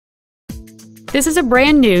This is a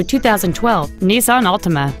brand new 2012 Nissan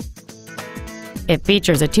Altima. It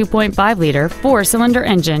features a 2.5-liter four-cylinder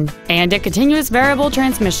engine and a continuous variable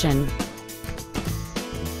transmission.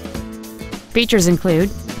 Features include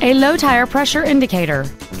a low tire pressure indicator,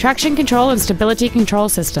 traction control and stability control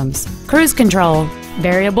systems, cruise control,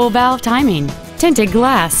 variable valve timing, tinted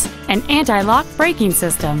glass, an anti-lock braking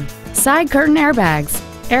system, side curtain airbags,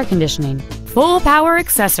 air conditioning, full power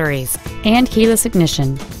accessories, and keyless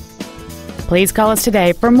ignition. Please call us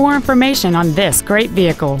today for more information on this great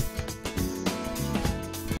vehicle.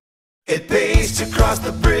 It pays to cross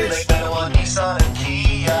the bridge. Manawa, Nissan, and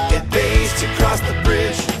Kia. It pays to cross the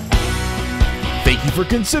bridge. Thank you for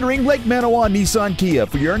considering Lake Manawa Nissan Kia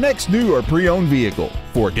for your next new or pre-owned vehicle.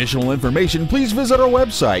 For additional information, please visit our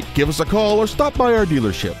website, give us a call, or stop by our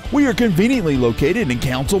dealership. We are conveniently located in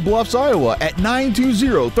Council Bluffs, Iowa at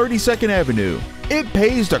 920 32nd Avenue. It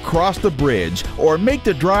pays to cross the bridge or make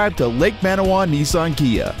the drive to Lake Manawa Nissan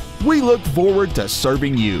Kia. We look forward to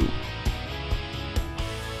serving you.